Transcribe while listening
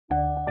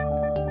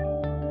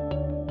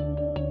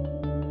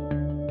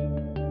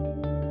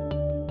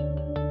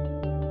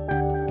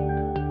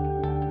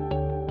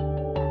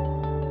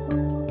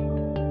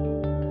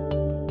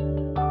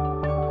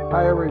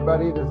Hi,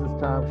 everybody. This is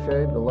Tom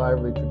Shade, The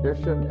Lively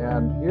Tradition,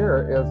 and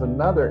here is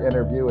another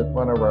interview with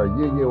one of our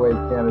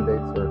UUA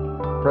candidates for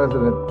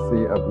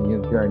presidency of the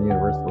Unitarian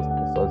Universalist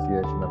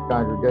Association of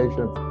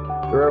Congregations,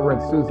 the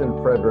Reverend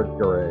Susan Frederick,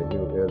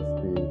 who is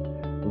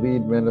the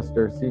lead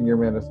minister, senior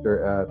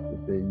minister at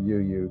the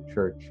UU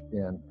Church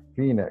in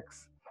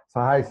Phoenix. So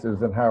hi,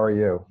 Susan. How are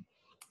you?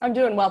 I'm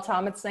doing well,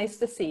 Tom. It's nice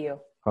to see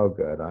you. Oh,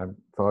 good.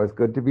 It's always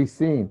good to be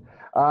seen.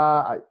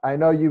 I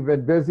know you've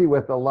been busy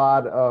with a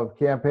lot of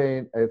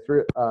campaign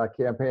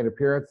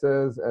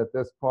appearances at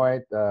this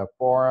point,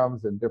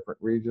 forums in different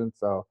regions.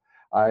 So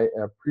I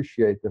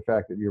appreciate the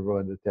fact that you're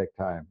willing to take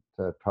time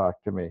to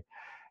talk to me.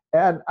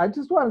 And I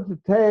just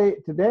wanted to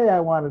today I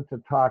wanted to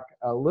talk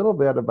a little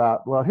bit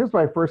about, well, here's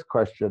my first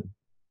question.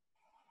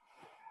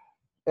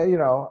 As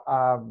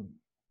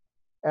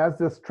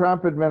this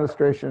Trump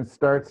administration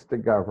starts to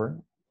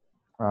govern,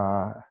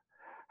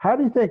 how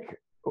do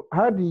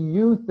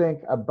you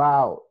think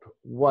about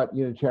what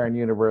Unitarian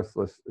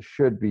Universalists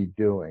should be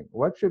doing?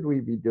 What should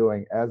we be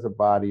doing as a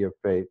body of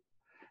faith?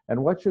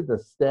 And what should the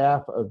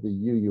staff of the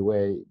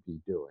UUA be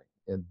doing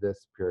in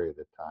this period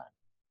of time?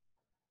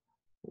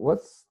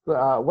 What's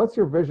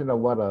your vision of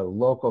what a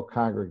local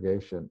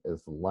congregation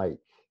is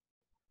like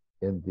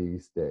in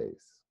these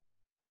days?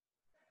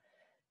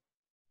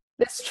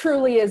 This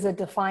truly is a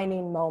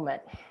defining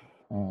moment.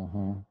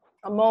 Mm-hmm.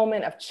 A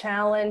moment of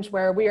challenge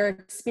where we are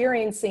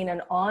experiencing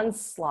an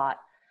onslaught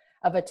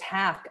of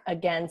attack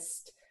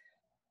against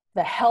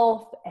the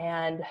health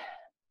and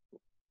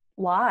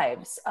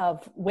lives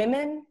of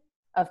women,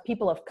 of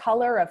people of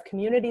color, of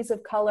communities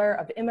of color,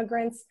 of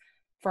immigrants,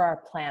 for our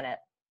planet.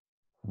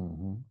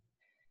 Mm-hmm.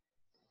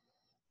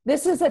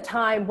 This is a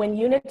time when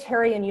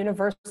Unitarian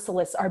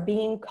Universalists are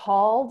being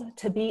called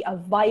to be a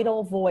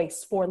vital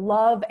voice for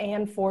love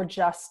and for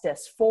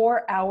justice,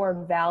 for our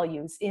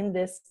values in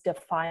this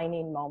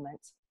defining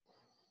moment.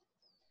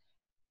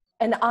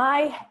 And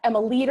I am a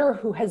leader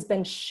who has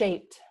been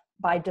shaped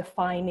by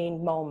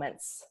defining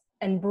moments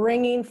and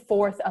bringing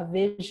forth a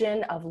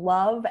vision of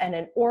love and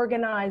an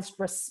organized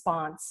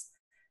response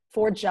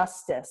for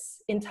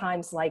justice in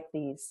times like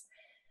these.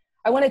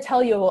 I want to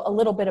tell you a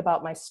little bit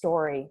about my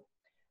story.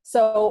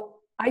 So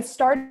I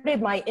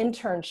started my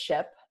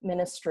internship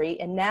ministry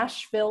in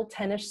Nashville,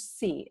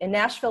 Tennessee.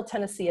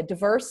 A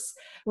diverse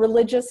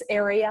religious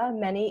area,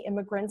 many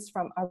immigrants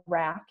from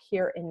Iraq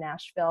here in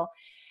Nashville.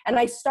 And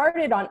I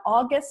started on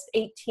August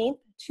 18th,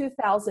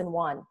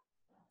 2001.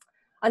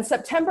 On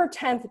September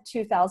 10th,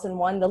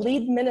 2001, the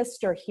lead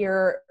minister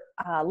here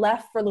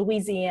left for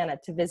Louisiana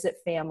to visit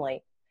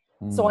family.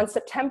 So on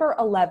September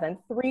 11th,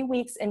 3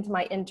 weeks into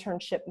my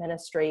internship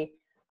ministry,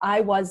 I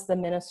was the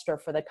minister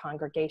for the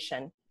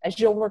congregation. As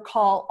you'll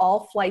recall,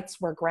 all flights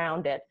were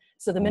grounded,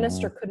 so the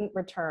minister couldn't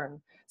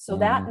return. So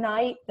that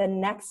night, the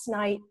next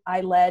night,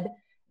 I led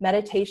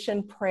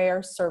meditation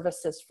prayer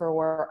services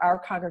for our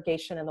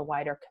congregation and the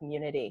wider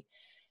community.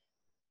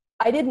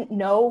 I didn't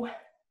know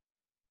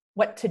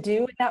what to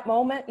do at that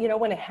moment,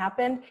 when it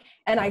happened,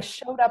 and I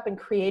showed up and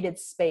created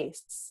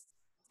space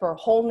for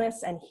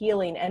wholeness and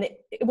healing. And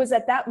it was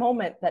at that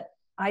moment that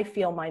I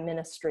feel my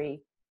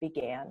ministry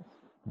began.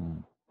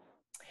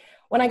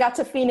 When I got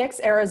to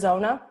Phoenix,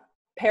 Arizona,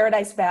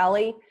 Paradise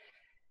Valley,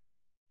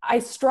 I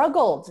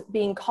struggled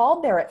being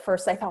called there at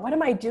first. I thought, what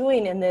am I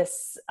doing in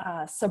this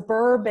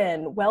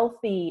suburban,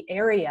 wealthy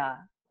area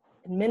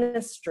in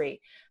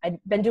ministry? I'd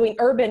been doing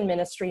urban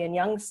ministry in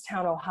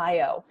Youngstown,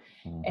 Ohio.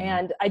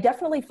 And I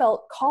definitely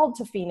felt called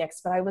to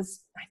Phoenix, but I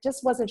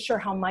just wasn't sure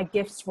how my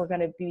gifts were going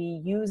to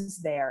be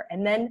used there.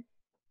 And then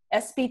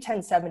SB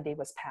 1070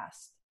 was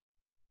passed.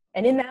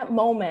 And in that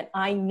moment,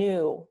 I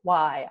knew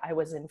why I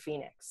was in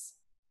Phoenix.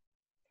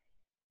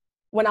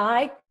 When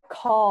I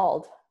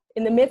called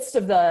in the midst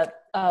of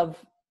SB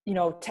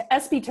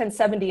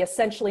 1070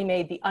 essentially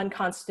made the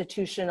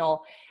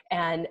unconstitutional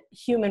and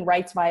human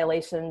rights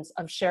violations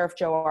of Sheriff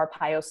Joe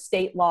Arpaio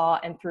state law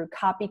and through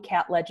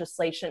copycat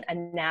legislation a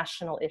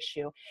national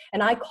issue.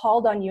 And I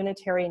called on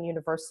Unitarian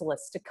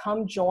Universalists to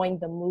come join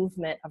the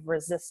movement of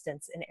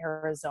resistance in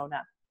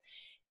Arizona.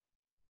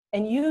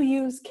 And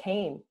UUs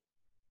came.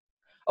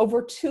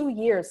 Over 2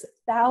 years,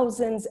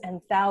 thousands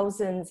and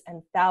thousands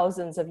and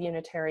thousands of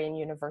Unitarian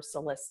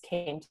Universalists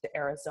came to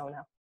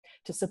Arizona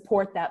to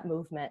support that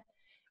movement.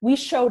 We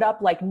showed up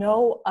like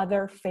no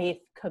other faith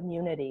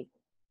community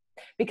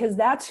because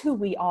that's who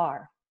we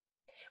are.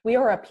 We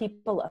are a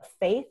people of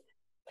faith,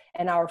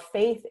 and our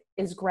faith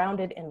is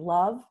grounded in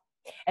love.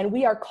 And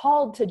we are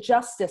called to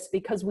justice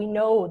because we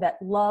know that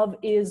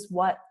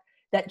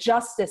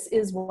justice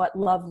is what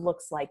love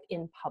looks like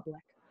in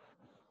public.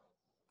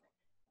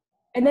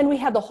 And then we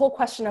had the whole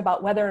question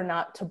about whether or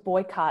not to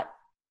boycott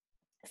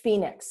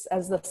Phoenix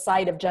as the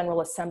site of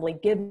General Assembly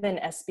given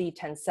SB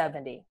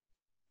 1070.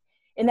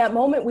 In that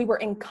moment, we were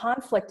in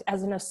conflict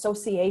as an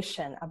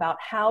association about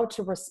how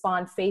to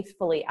respond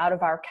faithfully out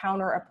of our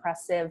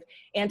counter-oppressive,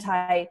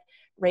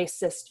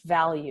 anti-racist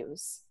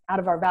values, out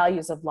of our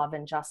values of love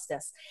and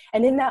justice.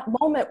 And in that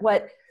moment,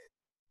 what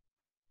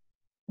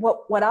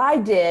what I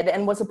did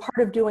and was a part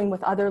of doing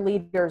with other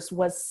leaders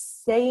was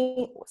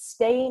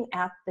staying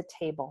at the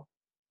table,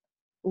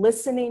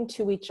 listening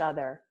to each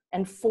other,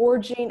 and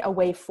forging a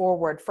way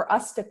forward for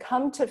us to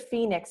come to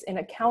Phoenix in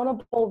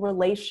accountable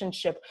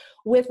relationship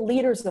with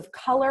leaders of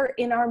color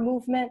in our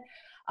movement,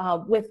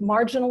 with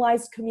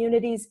marginalized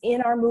communities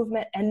in our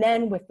movement, and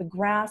then with the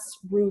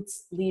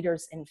grassroots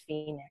leaders in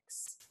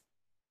Phoenix.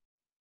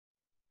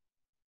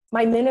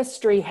 My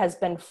ministry has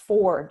been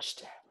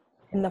forged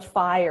in the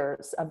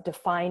fires of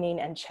defining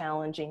and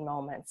challenging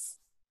moments.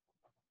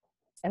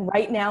 And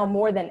right now,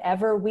 more than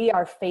ever, we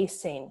are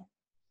facing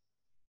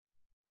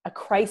a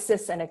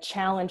crisis and a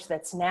challenge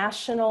that's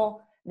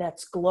national,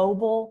 that's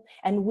global,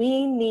 and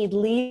we need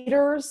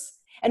leaders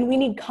and we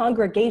need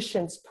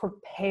congregations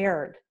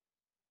prepared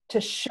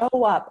to show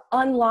up,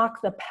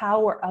 unlock the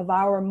power of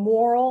our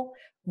moral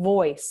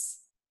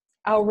voice,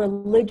 our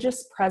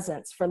religious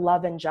presence for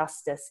love and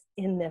justice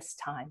in this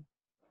time.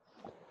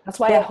 That's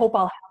why I hope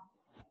I'll have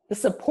the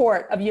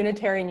support of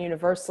Unitarian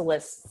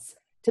Universalists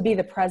to be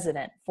the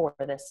president for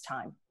this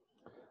time.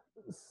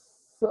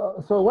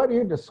 So what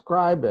you're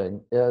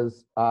describing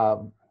is a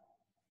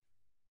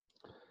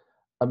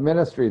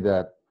ministry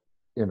that,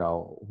 you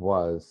know,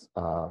 was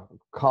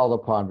called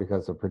upon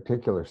because of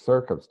particular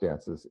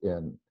circumstances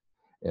in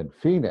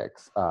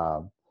Phoenix,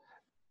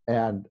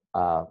 and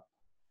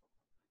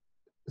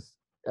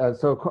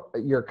so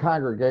your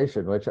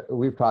congregation, which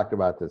we've talked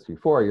about this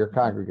before, your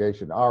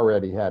congregation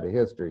already had a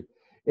history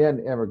in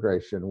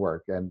immigration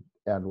work, and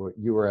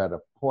you were at a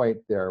point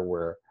there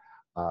where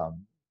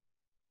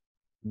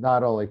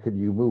not only could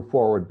you move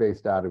forward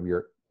based out of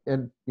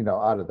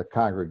out of the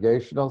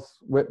congregational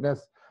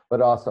witness, but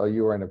also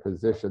you were in a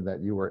position that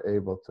you were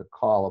able to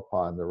call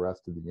upon the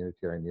rest of the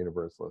Unitarian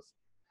Universalist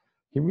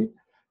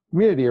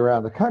community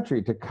around the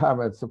country to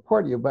come and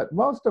support you. But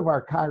most of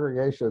our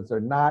congregations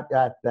are not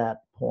at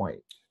that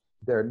point.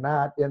 They're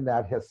not in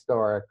that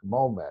historic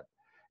moment.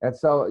 And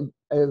so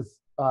is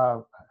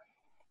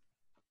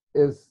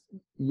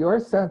your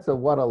sense of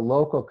what a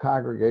local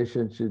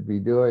congregation should be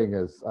doing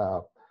is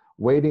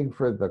waiting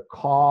for the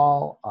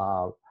call?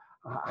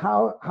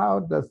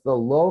 How does the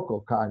local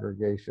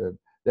congregation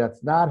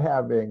that's not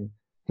having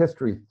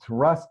history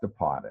thrust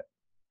upon it,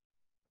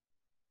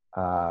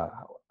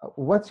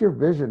 what's your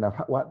vision of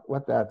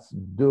what that's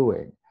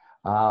doing?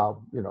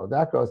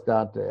 That goes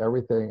down to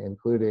everything,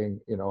 including,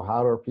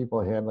 how are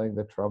people handling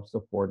the Trump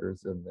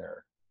supporters in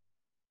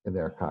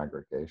their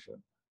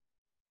congregation?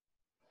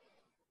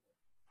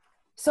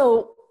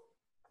 So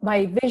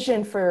my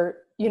vision for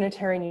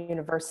Unitarian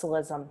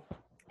Universalism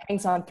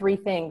hangs on three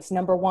things.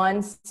 Number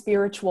one,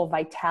 spiritual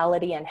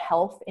vitality and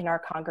health in our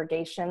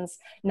congregations.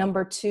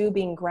 Number two,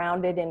 being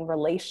grounded in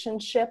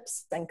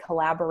relationships and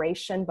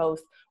collaboration,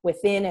 both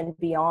within and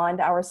beyond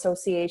our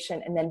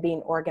association, and then being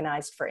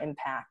organized for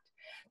impact.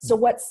 So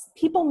what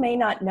people may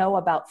not know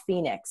about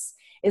Phoenix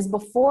is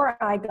before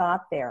I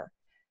got there,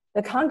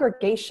 the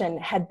congregation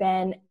had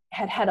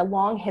had a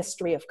long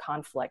history of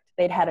conflict.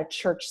 They'd had a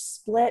church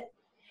split.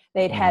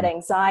 They'd had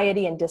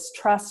anxiety and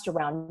distrust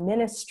around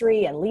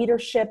ministry and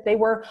leadership. They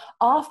were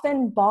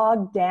often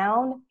bogged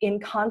down in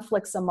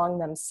conflicts among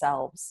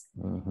themselves.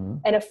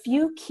 And a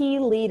few key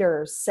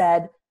leaders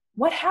said,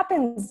 what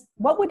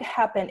would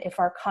happen if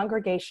our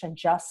congregation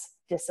just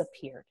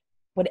disappeared?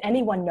 Would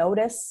anyone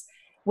notice?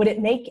 Would it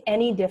make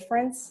any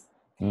difference?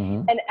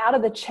 And out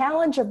of the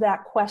challenge of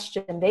that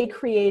question, they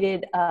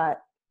created a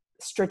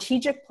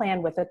strategic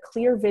plan with a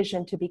clear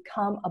vision to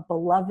become a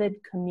beloved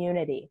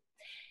community.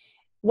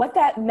 What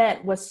that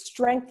meant was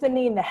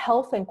strengthening the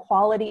health and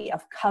quality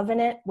of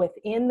covenant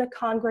within the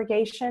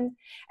congregation,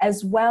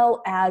 as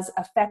well as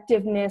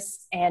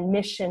effectiveness and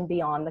mission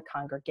beyond the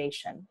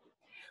congregation.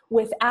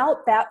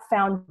 Without that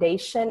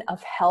foundation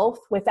of health,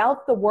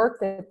 without the work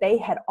that they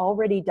had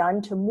already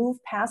done to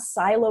move past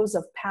silos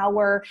of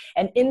power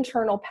and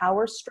internal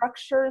power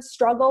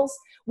struggles,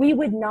 we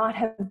would not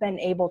have been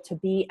able to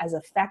be as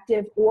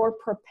effective or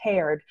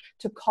prepared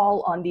to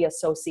call on the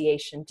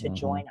association to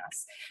join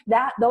us.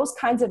 Those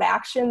kinds of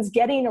actions,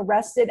 getting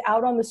arrested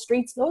out on the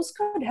streets, those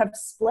could have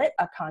split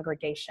a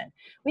congregation.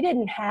 We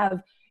didn't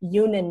have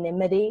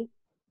unanimity.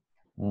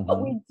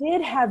 But we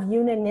did have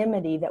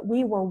unanimity that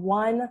we were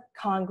one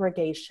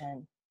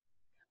congregation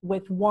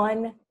with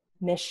one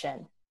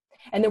mission.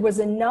 And there was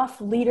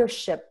enough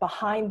leadership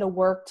behind the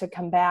work to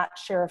combat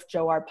Sheriff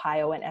Joe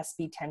Arpaio and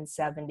SB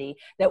 1070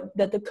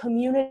 that the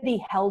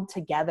community held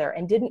together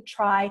and didn't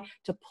try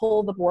to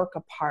pull the work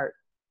apart,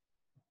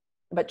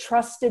 but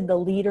trusted the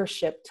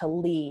leadership to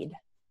lead.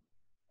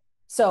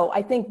 So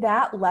I think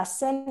that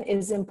lesson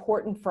is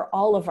important for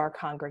all of our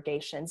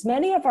congregations.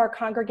 Many of our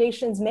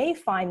congregations may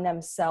find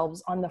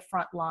themselves on the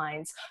front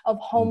lines of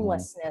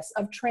homelessness,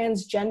 of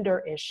transgender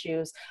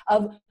issues,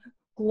 of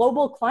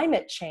global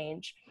climate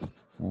change.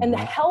 And the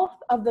health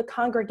of the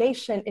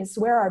congregation is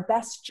where our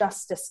best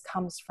justice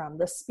comes from,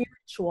 the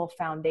spiritual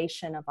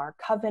foundation of our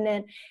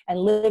covenant and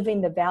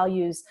living the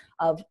values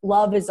of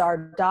love is our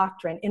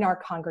doctrine in our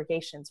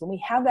congregations. When we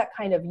have that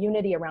kind of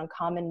unity around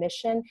common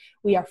mission,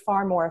 we are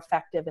far more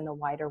effective in the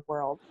wider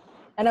world.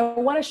 And I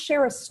want to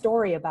share a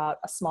story about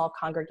a small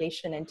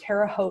congregation in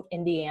Terre Haute,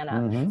 Indiana.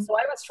 Mm-hmm. So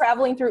I was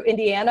traveling through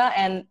Indiana,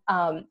 and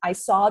I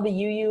saw the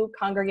UU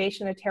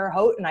congregation of Terre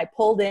Haute, and I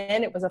pulled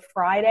in. It was a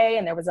Friday,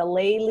 and there was a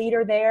lay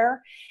leader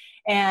there.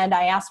 And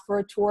I asked for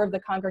a tour of the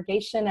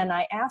congregation, and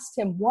I asked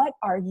him, what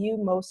are you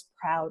most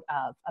proud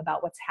of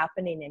about what's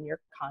happening in your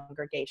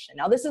congregation?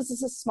 Now, this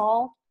is a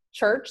small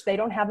church. They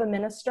don't have a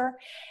minister.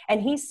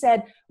 And he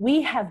said,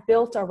 we have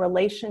built a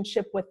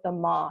relationship with the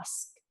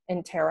mosque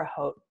in Terre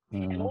Haute.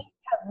 Mm-hmm. And we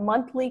have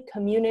monthly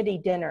community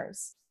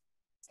dinners.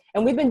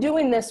 And we've been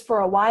doing this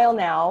for a while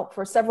now,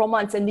 for several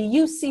months. And the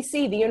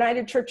UCC, the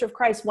United Church of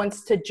Christ,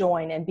 wants to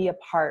join and be a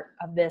part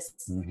of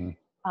this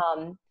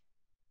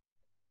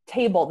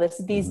table,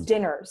 these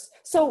dinners.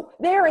 So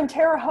there in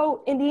Terre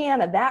Haute,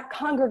 Indiana, that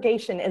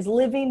congregation is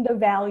living the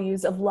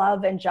values of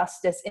love and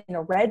justice in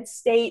a red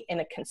state, in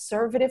a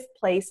conservative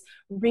place,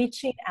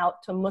 reaching out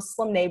to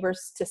Muslim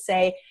neighbors to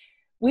say,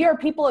 we are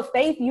people of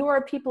faith, you are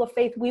a people of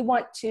faith, we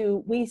want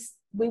to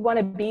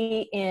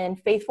be in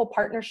faithful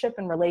partnership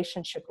and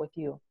relationship with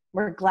you.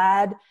 We're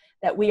glad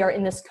that we are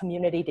in this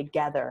community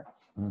together.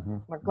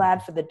 We're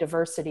glad for the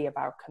diversity of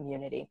our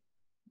community.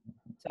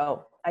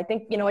 So I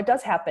think, it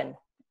does happen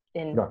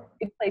in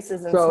big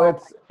places and small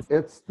places.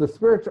 It's the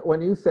spiritual,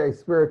 when you say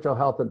spiritual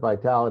health and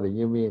vitality,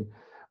 you mean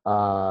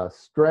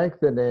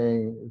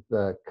strengthening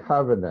the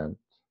covenant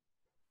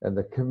and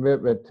the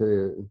commitment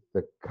to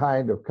the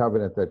kind of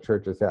covenant that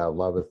churches have.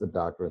 Love is the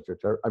doctrine of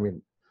church. I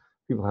mean,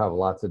 people have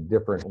lots of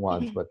different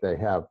ones, but they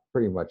have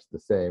pretty much the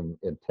same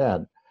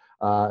intent.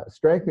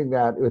 Strengthening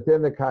that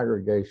within the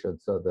congregation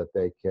so that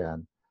they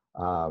can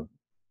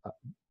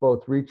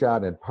both reach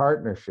out in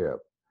partnership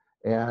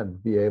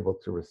and be able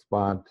to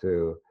respond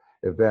to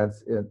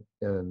events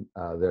in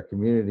their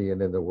community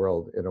and in the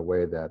world in a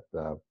way that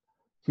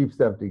keeps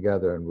them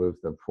together and moves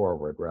them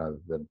forward rather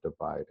than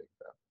dividing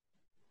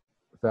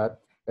them.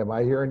 Am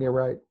I hearing you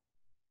right?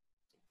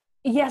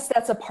 Yes,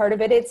 that's a part of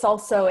it. It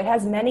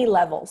has many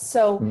levels.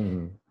 So,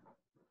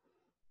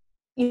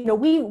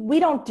 we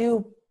don't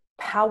do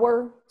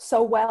power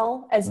so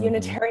well as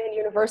Unitarian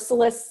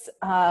Universalists.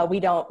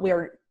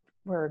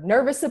 We're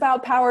nervous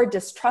about power,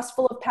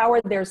 distrustful of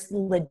power. There's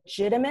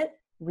legitimate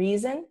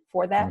reason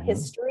for that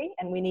history,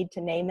 and we need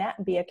to name that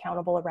and be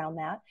accountable around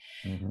that.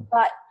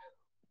 But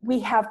we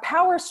have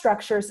power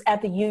structures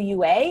at the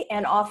UUA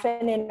and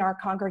often in our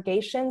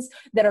congregations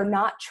that are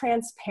not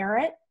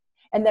transparent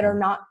and that are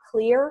not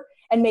clear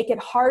and make it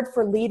hard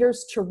for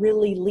leaders to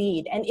really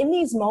lead. And in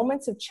these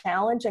moments of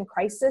challenge and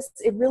crisis,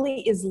 it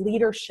really is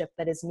leadership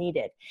that is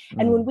needed.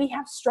 And when we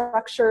have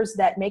structures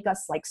that make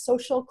us like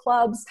social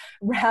clubs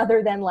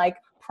rather than like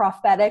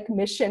prophetic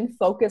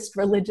mission-focused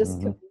religious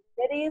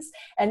communities,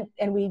 and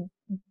we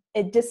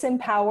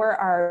disempower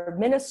our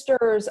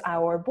ministers,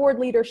 our board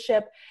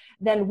leadership,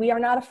 then we are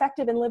not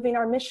effective in living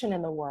our mission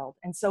in the world.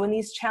 And so in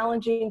these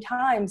challenging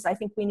times, I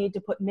think we need to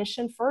put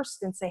mission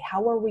first and say,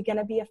 how are we going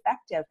to be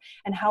effective?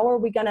 And how are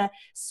we going to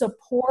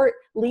support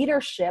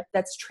leadership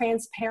that's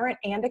transparent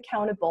and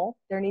accountable?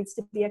 There needs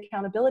to be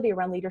accountability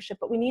around leadership,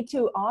 but we need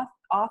to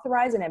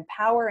authorize and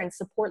empower and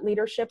support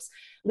leadership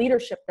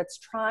that's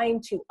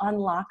trying to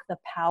unlock the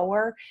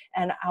power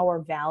and our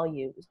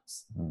values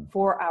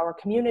for our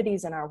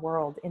communities and our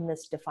world in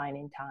this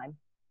defining time.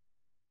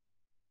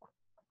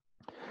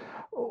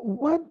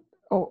 You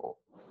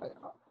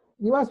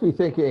must be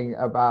thinking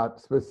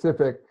about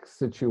specific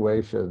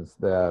situations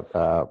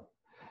that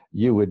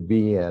you would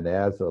be in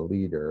as a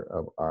leader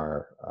of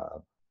our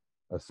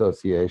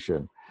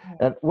association.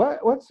 And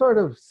what sort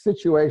of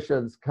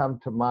situations come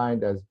to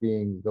mind as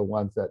being the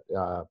ones that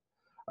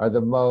are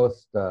the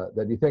most,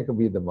 that you think will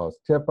be the most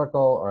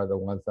typical, or the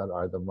ones that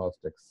are the most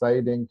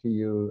exciting to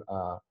you?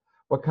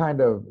 What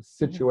kind of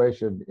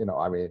situation,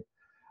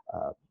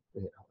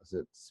 is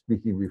it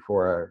speaking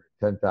before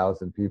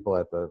 10,000 people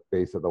at the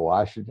base of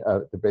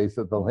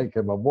the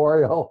Lincoln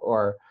Memorial,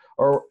 or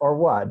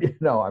what?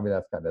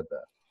 That's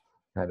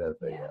kind of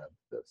the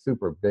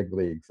super big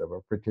leagues of a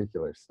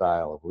particular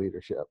style of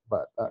leadership.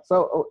 But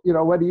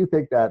what do you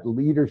think that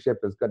leadership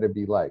is going to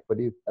be like? What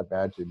do you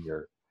imagine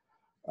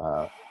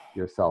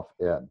yourself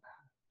in?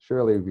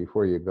 Surely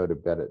before you go to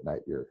bed at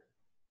night, you're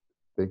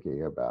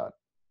thinking about,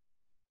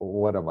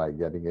 what am I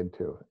getting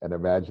into, and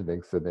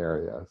imagining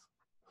scenarios.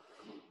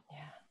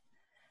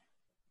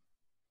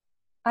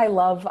 I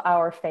love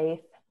our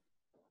faith,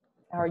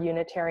 our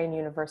Unitarian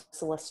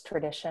Universalist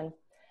tradition.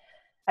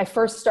 I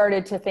first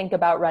started to think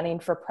about running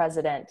for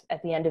president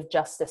at the end of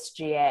Justice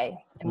GA.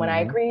 And when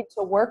I agreed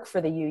to work for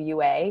the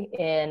UUA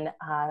in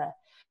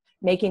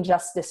making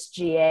Justice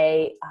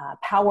GA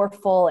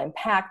powerful,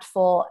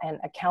 impactful, and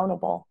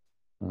accountable,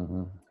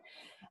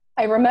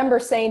 I remember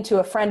saying to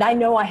a friend, I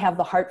know I have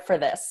the heart for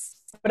this,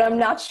 but I'm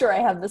not sure I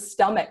have the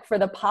stomach for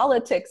the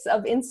politics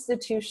of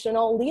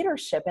institutional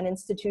leadership and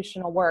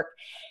institutional work.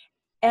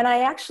 And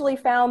I actually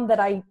found that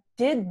I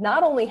did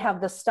not only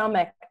have the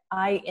stomach,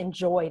 I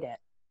enjoyed it.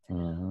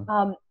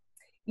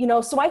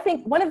 So I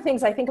think one of the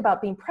things I think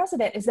about being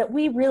president is that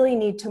we really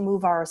need to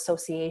move our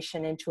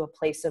association into a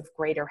place of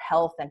greater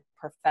health and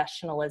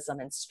professionalism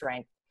and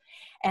strength.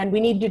 And we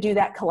need to do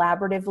that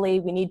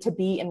collaboratively. We need to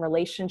be in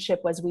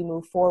relationship as we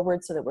move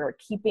forward so that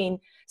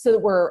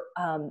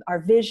our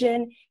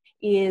vision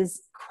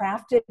is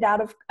crafted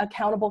out of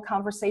accountable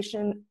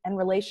conversation and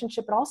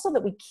relationship, but also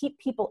that we keep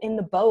people in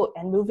the boat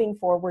and moving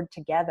forward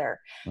together.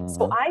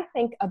 So I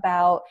think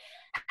about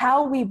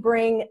how we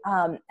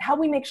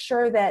make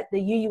sure that the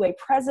UUA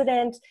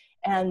president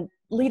and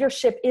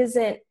leadership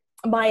isn't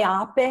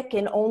myopic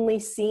and only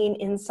seen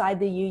inside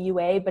the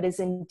UUA, but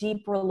is in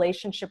deep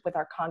relationship with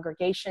our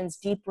congregations,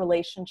 deep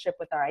relationship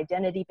with our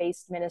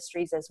identity-based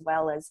ministries, as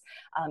well as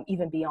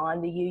even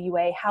beyond the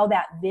UUA, how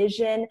that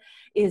vision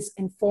is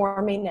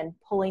informing and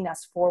pulling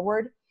us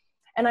forward.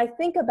 And I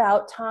think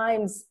about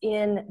times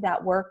in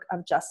that work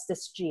of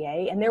Justice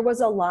GA, and there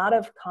was a lot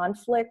of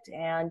conflict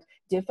and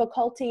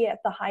difficulty at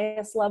the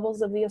highest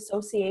levels of the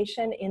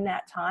association in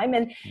that time.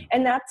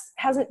 And that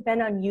hasn't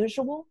been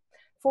unusual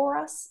for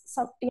us,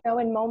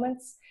 in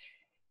moments,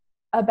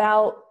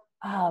 about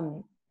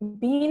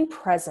being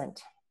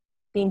present,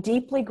 being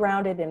deeply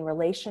grounded in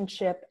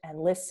relationship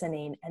and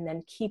listening, and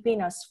then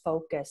keeping us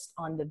focused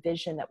on the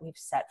vision that we've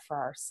set for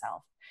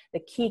ourselves. The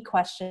key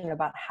question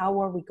about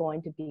how are we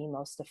going to be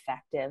most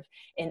effective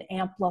in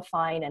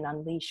amplifying and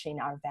unleashing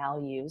our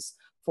values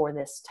for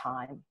this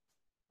time.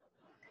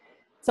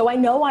 So I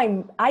know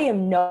I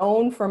am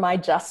known for my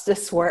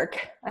justice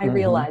work. I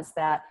realize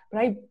that, but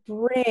I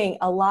bring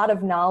a lot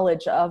of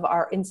knowledge of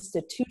our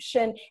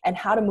institution and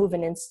how to move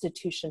an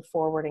institution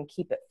forward and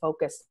keep it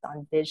focused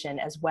on vision,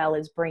 as well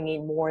as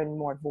bringing more and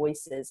more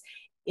voices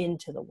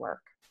into the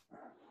work.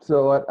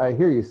 So what I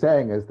hear you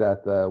saying is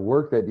that the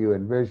work that you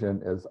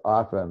envision is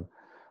often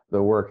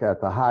the work at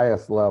the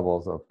highest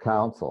levels of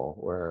council,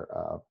 where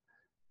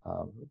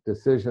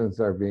decisions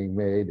are being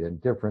made and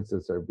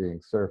differences are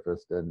being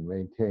surfaced, and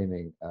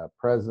maintaining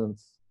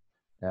presence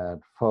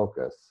and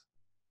focus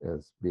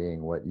as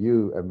being what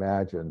you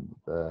imagine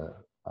the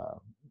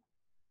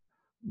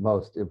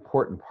most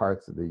important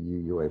parts of the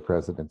UUA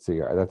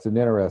presidency are. That's an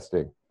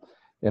interesting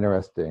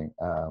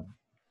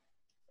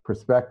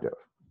perspective.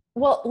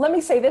 Well, let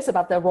me say this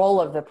about the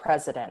role of the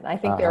president. I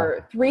think there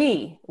are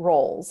three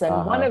roles,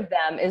 and one of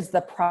them is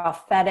the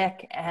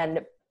prophetic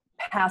and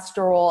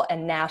pastoral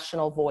and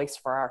national voice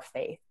for our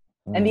faith.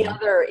 And the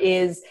other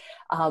is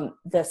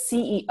the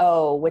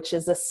CEO, which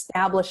is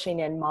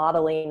establishing and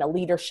modeling a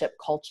leadership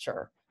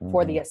culture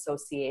for the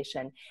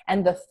association.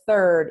 And the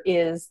third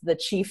is the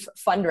chief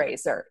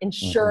fundraiser,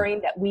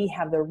 ensuring that we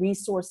have the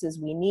resources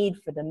we need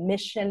for the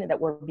mission that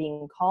we're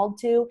being called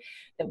to,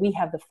 that we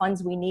have the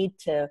funds we need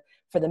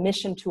for the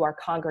mission to our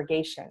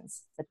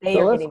congregations, that they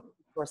are getting the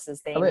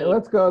resources they need.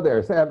 Let's go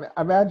there. So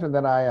imagine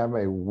that I am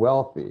a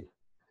wealthy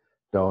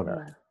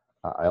donor.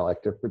 I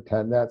like to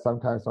pretend that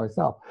sometimes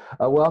myself.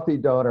 A wealthy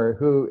donor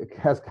who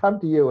has come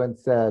to you and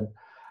said,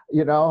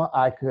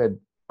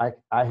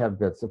 I have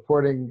been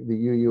supporting the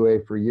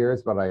UUA for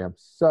years, but I am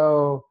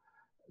so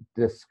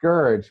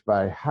discouraged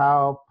by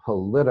how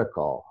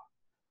political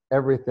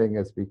everything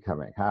is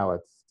becoming, how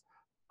it's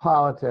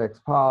politics.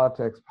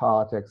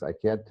 I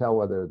can't tell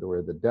whether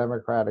we're the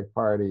Democratic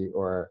Party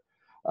or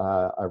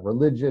a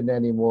religion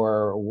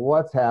anymore.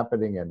 What's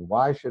happening, and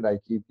why should I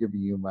keep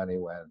giving you money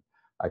when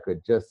I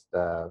could just,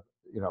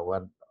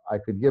 when I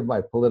could give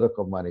my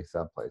political money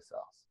someplace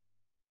else?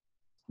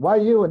 Why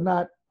you and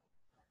not,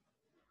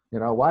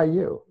 why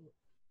you?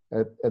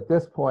 At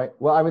this point,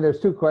 well, I mean, there's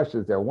two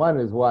questions there. One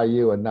is why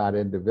you and not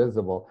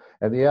indivisible,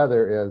 and the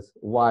other is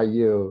why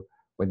you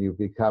when you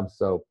become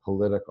so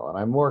political. And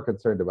I'm more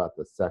concerned about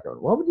the second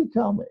one. What would you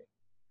tell me?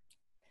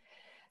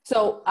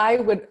 So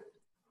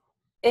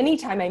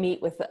anytime I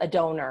meet with a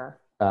donor,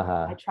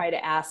 I try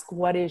to ask,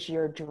 what is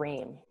your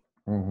dream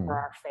for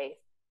our faith?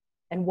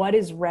 And what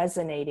is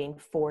resonating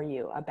for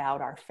you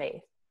about our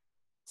faith?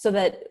 So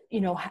that,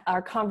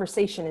 our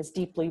conversation is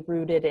deeply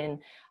rooted in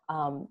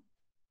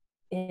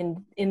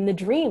the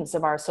dreams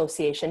of our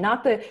association,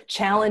 not the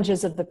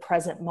challenges of the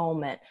present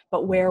moment,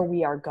 but where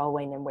we are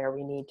going and where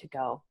we need to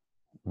go.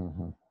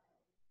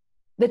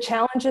 The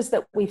challenges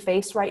that we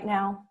face right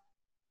now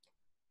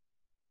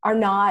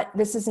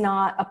this is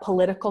not a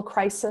political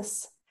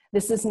crisis.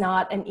 This is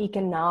not an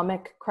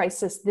economic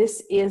crisis.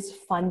 This is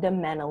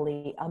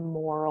fundamentally a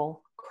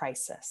moral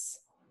crisis.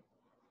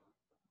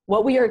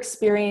 What we are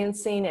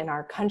experiencing in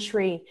our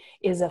country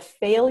is a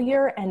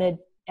failure and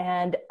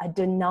a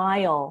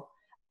denial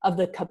of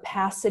the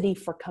capacity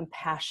for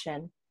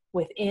compassion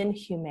within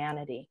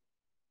humanity.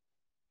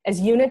 As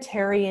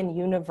Unitarian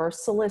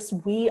Universalists,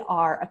 we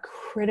have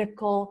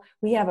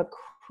a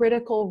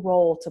critical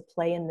role to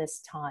play in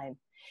this time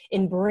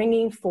in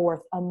bringing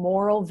forth a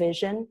moral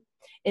vision,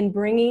 in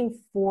bringing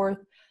forth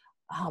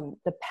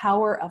the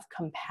power of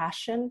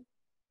compassion.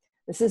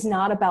 This is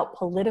not about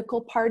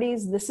political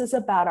parties. This is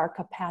about our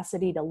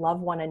capacity to love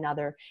one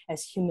another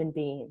as human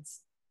beings,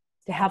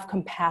 to have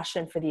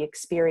compassion for the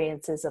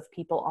experiences of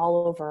people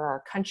all over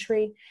our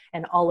country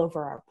and all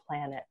over our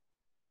planet.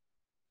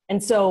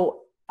 And so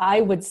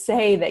I would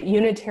say that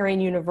Unitarian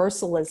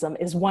Universalism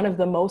is one of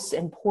the most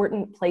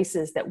important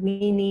places that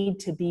we need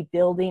to be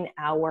building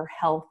our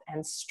health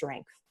and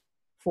strength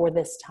for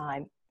this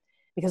time.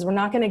 because we're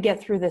not going to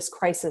get through this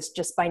crisis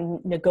just by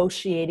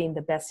negotiating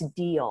the best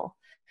deal.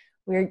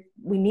 We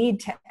need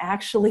to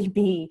actually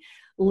be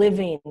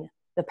living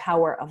the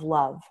power of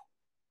love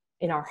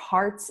in our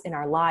hearts, in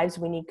our lives.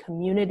 We need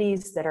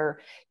communities that are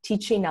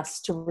teaching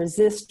us to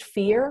resist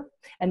fear,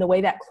 and the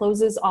way that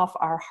closes off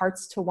our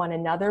hearts to one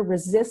another,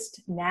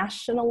 resist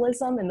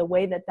nationalism, and the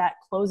way that that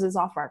closes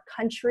off our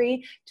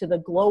country to the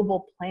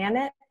global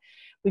planet.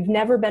 We've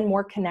never been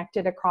more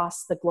connected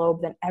across the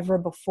globe than ever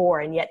before,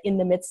 and yet in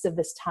the midst of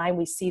this time,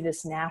 we see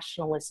this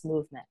nationalist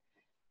movement.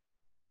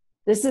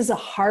 This is a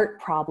heart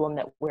problem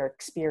that we're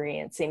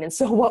experiencing. And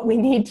so what we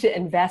need to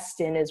invest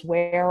in is,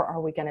 where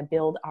are we going to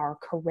build our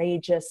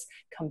courageous,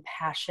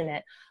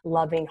 compassionate,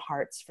 loving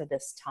hearts for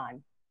this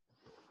time?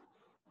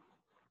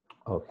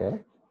 Okay.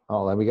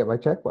 Oh, let me get my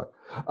checkbook.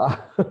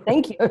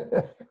 Thank you.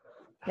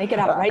 Make it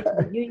out right to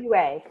the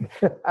UUA.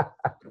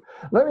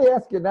 Let me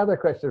ask you another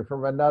question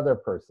from another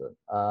person.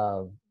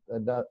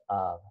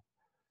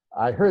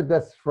 I heard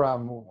this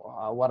from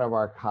one of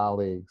our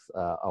colleagues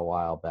a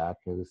while back,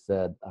 who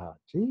said,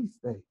 geez,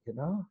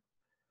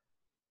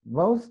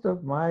 most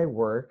of my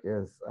work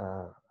is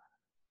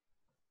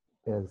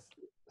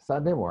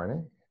Sunday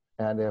morning.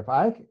 And if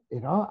I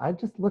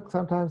just look,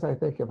 sometimes I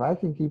think, if I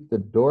can keep the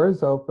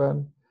doors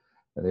open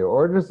and the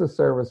orders of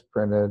service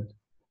printed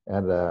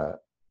and a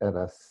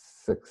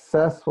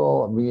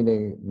successful,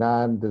 meaning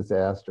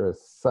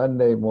non-disastrous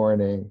Sunday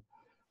morning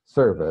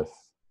service,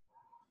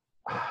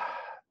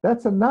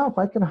 that's enough.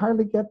 I can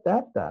hardly get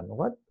that done.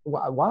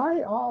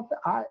 Why all,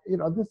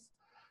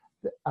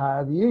 the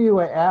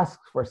UUA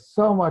asks for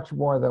so much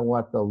more than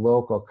what the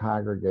local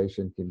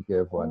congregation can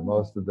give one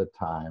most of the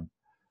time.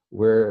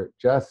 We're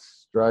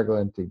just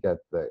struggling to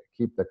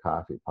keep the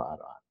coffee pot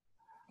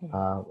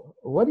on.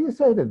 What do you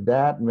say to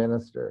that,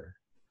 minister,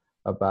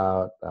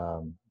 about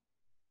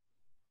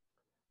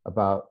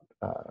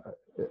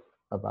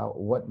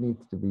what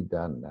needs to be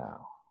done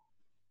now?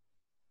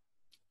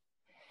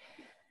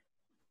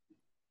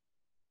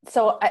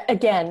 So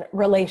again,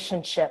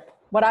 relationship.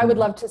 What I would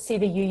love to see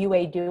the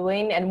UUA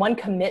doing, and one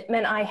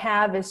commitment I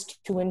have, is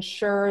to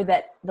ensure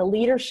that the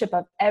leadership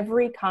of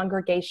every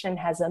congregation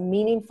has a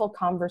meaningful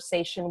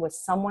conversation with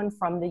someone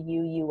from the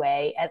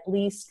UUA at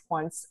least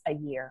once a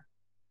year.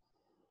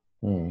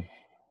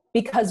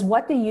 Because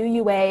what the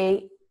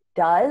UUA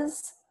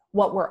does,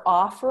 what we're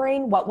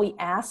offering, what we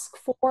ask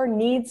for,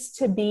 needs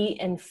to be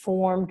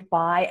informed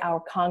by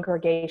our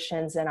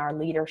congregations and our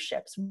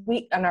leaderships.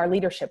 We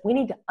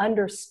need to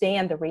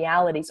understand the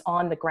realities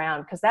on the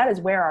ground, because that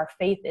is where our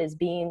faith is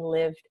being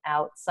lived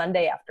out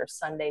Sunday after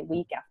Sunday,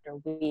 week after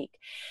week.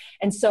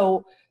 And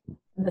so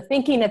the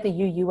thinking at the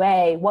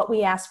UUA, what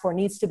we ask for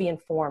needs to be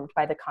informed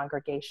by the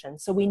congregation.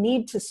 So we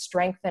need to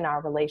strengthen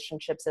our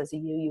relationships as a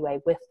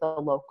UUA with the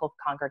local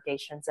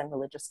congregations and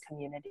religious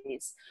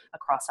communities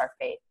across our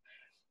faith.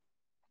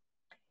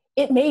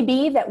 It may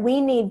be that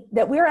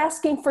we're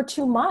asking for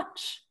too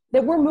much,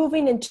 that we're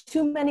moving in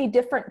too many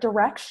different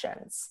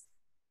directions.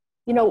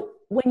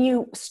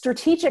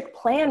 Strategic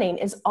planning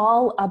is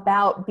all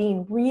about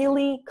being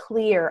really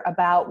clear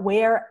about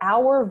where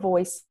our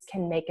voice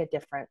can make a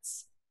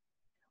difference,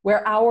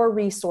 where our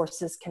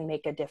resources can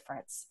make a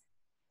difference.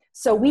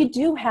 So we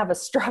do have a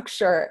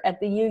structure at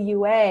the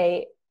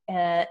UUA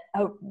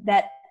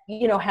that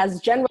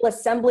has General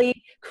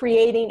Assembly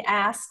creating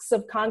asks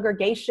of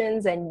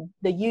congregations, and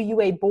the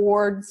UUA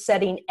board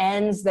setting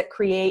ends that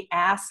create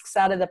asks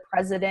out of the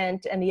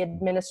president and the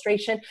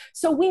administration.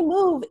 So we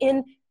move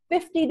in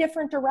 50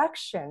 different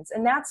directions,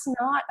 and that's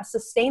not a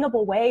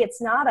sustainable way.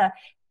 It's not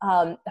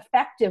a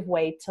effective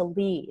way to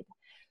lead.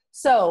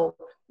 So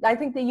I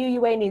think the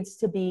UUA needs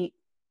to be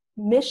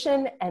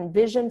mission and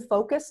vision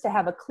focused, to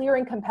have a clear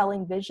and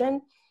compelling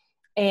vision,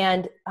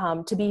 and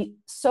to be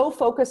so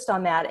focused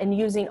on that, and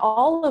using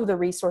all of the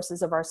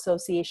resources of our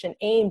association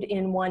aimed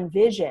in one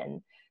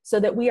vision, so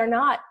that we are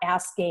not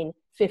asking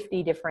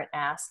 50 different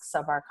asks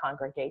of our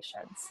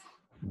congregations,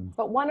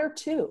 but one or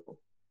two,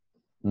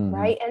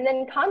 right? And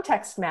then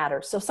context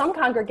matters. So some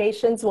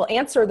congregations will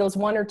answer those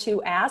one or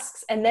two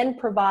asks and then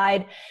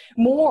provide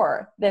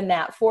more than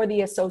that for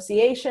the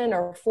association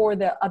or for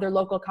the other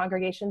local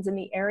congregations in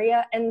the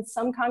area. And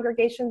some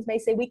congregations may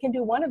say, we can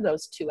do one of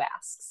those two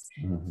asks,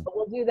 but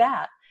we'll do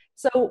that.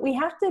 So we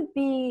have to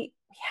be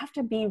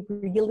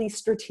really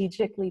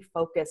strategically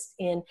focused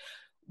in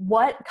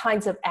what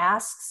kinds of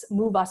asks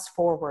move us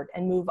forward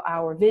and move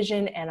our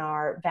vision and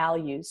our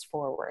values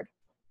forward,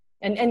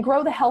 and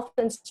grow the health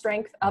and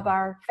strength of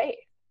our faith.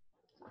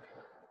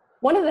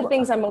 One of the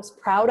things I'm most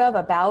proud of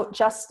about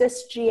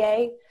Justice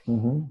GA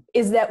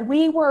is that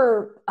we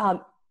were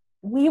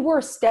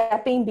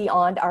stepping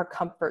beyond our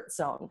comfort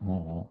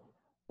zone.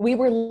 We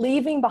were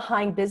leaving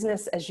behind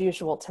business as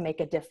usual to make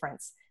a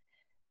difference.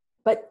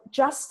 But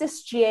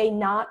Justice GA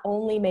not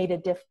only made a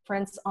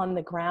difference on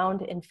the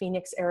ground in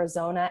Phoenix,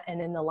 Arizona,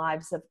 and in the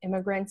lives of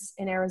immigrants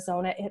in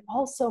Arizona, it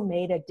also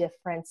made a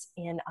difference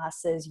in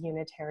us as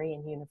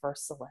Unitarian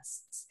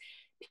Universalists.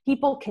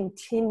 people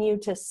continue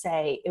to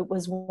say it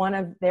was one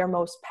of their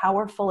most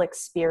powerful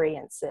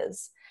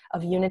experiences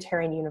of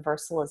Unitarian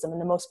Universalism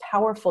and the most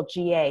powerful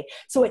GA.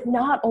 So it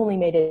not only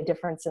made a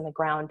difference in the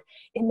ground,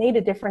 it made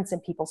a difference in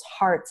people's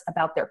hearts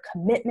about their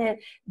commitment,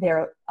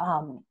 their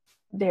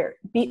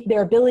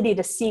ability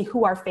to see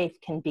who our faith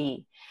can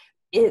be.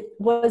 It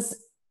was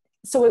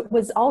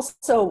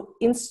also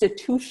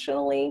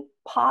institutionally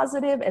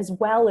positive as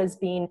well as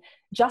being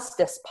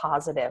justice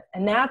positive.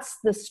 And that's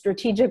the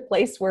strategic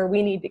place where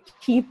we need to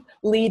keep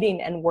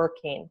leading and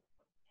working.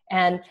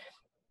 And,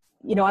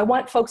 you know, I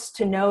want folks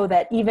to know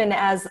that even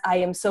as I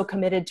am so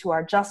committed to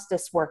our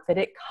justice work, that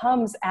it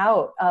comes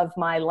out of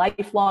my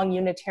lifelong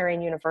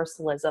Unitarian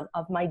Universalism,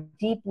 of my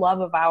deep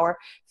love of our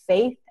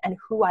faith and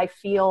who I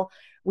feel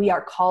we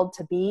are called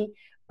to be,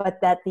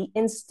 but that the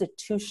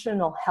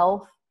institutional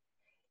health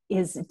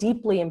is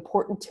deeply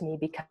important to me,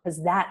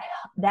 because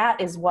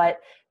that is what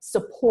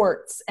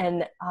supports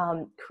and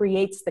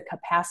creates the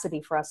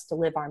capacity for us to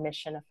live our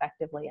mission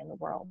effectively in the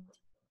world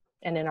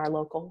and in our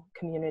local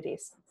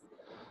communities.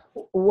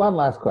 One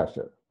last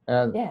question.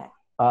 And yeah.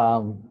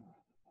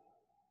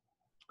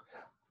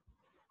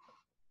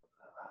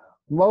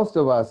 Most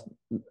of us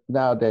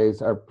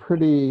nowadays are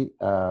pretty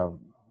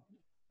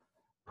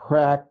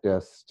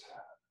practiced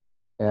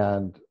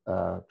and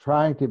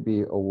trying to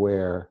be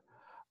aware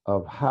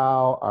of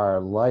how our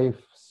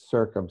life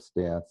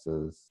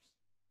circumstances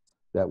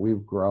that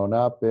we've grown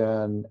up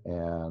in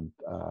and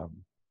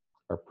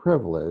our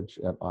privilege,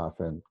 and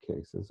often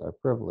cases our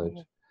privilege,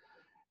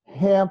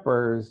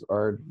 hampers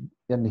or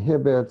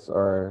inhibits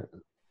or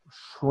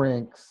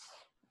shrinks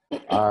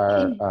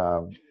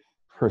our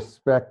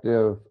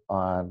perspective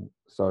on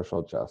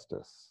social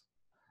justice.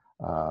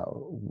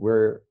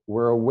 We're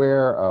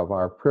aware of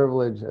our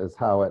privilege as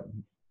how it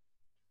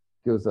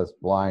gives us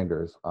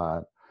blinders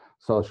on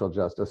social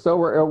justice. So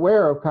we're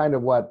aware of kind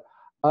of what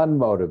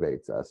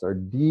unmotivates us or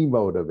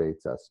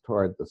demotivates us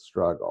toward the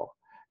struggle.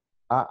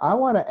 I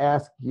want to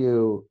ask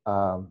you,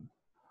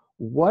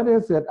 what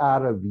is it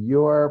out of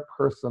your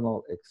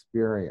personal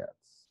experience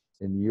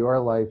in your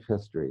life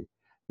history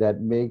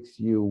that makes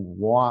you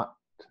want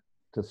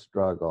to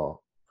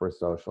struggle for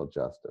social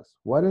justice?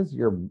 What's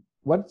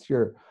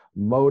your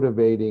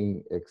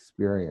motivating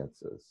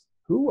experiences?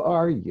 Who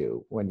are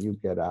you when you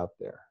get out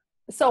there?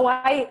 So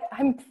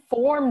I'm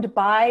formed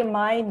by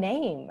my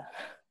name,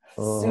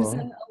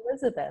 Susan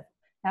Elizabeth,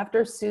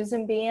 after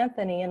Susan B.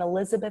 Anthony and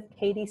Elizabeth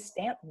Cady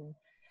Stanton.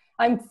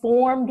 I'm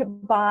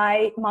formed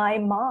by my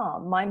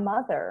mom, my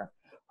mother,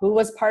 who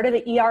was part of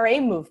the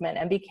ERA movement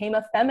and became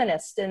a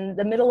feminist in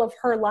the middle of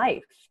her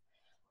life,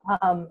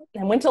 and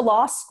went to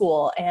law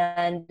school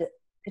and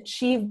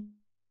achieved,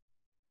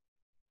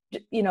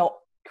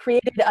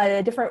 created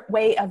a different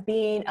way of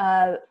being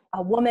a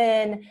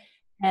woman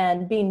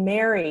and being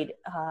married.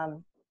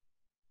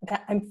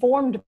 I'm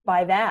formed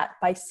by that,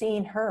 by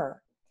seeing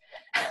her.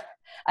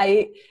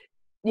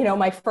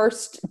 My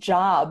first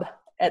job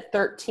at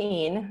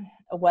 13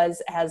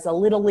 was as a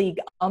Little League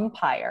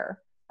umpire.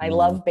 I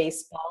love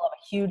baseball. I'm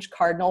a huge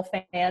Cardinal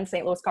fan,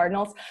 St. Louis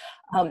Cardinals.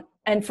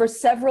 And for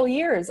several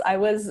years, I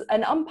was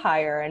an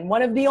umpire and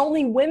one of the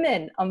only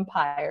women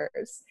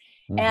umpires.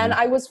 And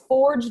I was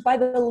forged by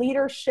the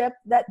leadership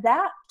that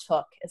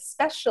took,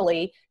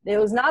 especially, it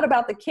was not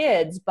about the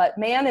kids, but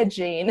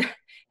managing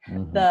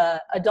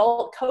the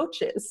adult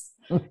coaches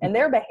and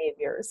their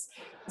behaviors.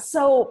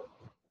 So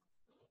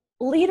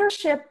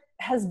leadership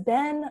has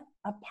been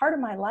a part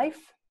of my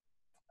life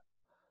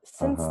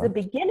since the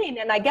beginning.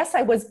 And I guess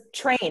I was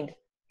trained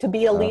to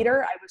be a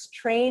leader. I was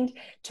trained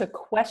to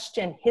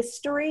question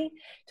history,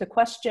 to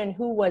question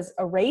who was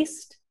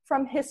erased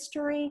from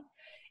history,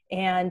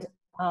 and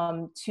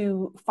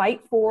to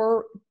fight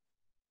for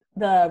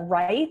the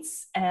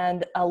rights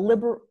and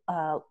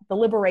the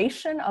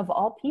liberation of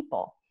all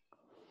people.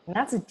 And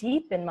that's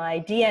deep in my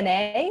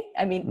DNA.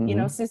 I mean,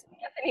 Susan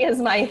Anthony is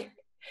my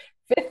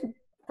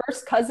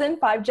first cousin,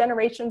 5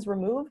 generations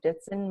removed.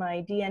 It's in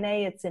my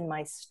DNA. It's in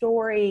my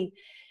story.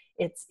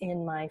 It's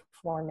in my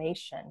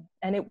formation.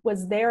 And it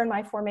was there in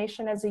my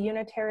formation as a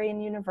Unitarian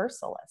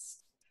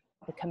Universalist.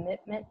 The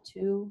commitment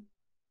to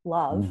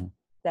love,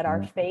 that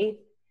our faith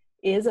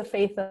is a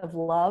faith of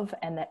love,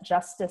 and that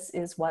justice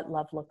is what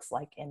love looks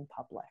like in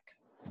public.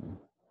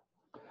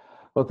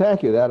 Well,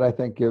 thank you. That, I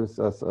think, gives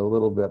us a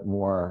little bit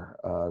more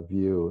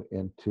view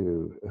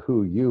into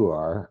who you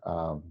are,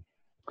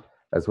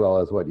 as well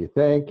as what you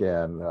think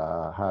and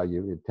how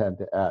you intend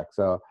to act.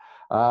 So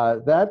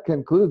that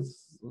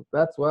concludes,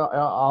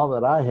 all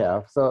that I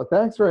have. So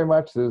thanks very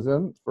much,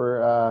 Susan,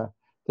 for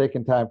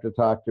taking time to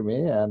talk to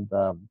me. And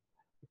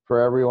for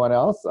everyone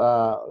else,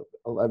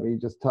 let me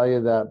just tell you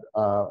that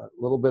a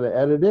little bit of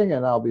editing,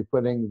 and I'll be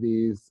putting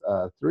these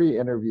 3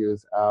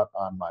 interviews out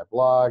on my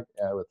blog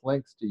with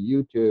links to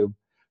YouTube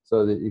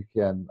so that you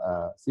can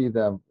see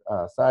them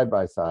side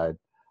by side.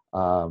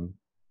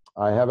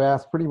 I have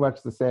asked pretty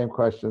much the same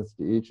questions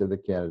to each of the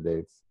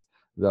candidates,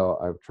 though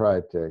I've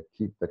tried to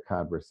keep the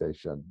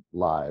conversation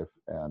live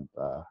and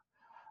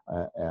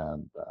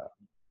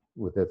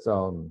with its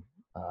own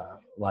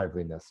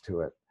liveliness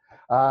to it.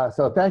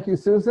 So thank you,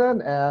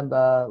 Susan, and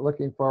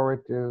looking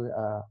forward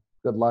to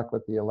good luck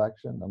with the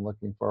election. I'm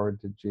looking forward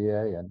to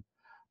GA, and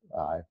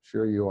I'm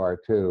sure you are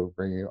too,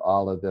 bringing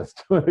all of this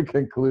to a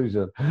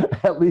conclusion,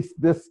 at least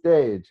this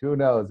stage. Who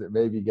knows, it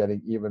may be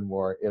getting even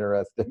more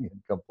interesting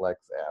and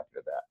complex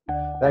after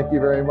that. Thank you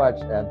very much,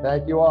 and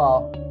thank you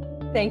all.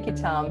 Thank you,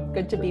 Tom.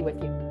 Good to be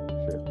with you.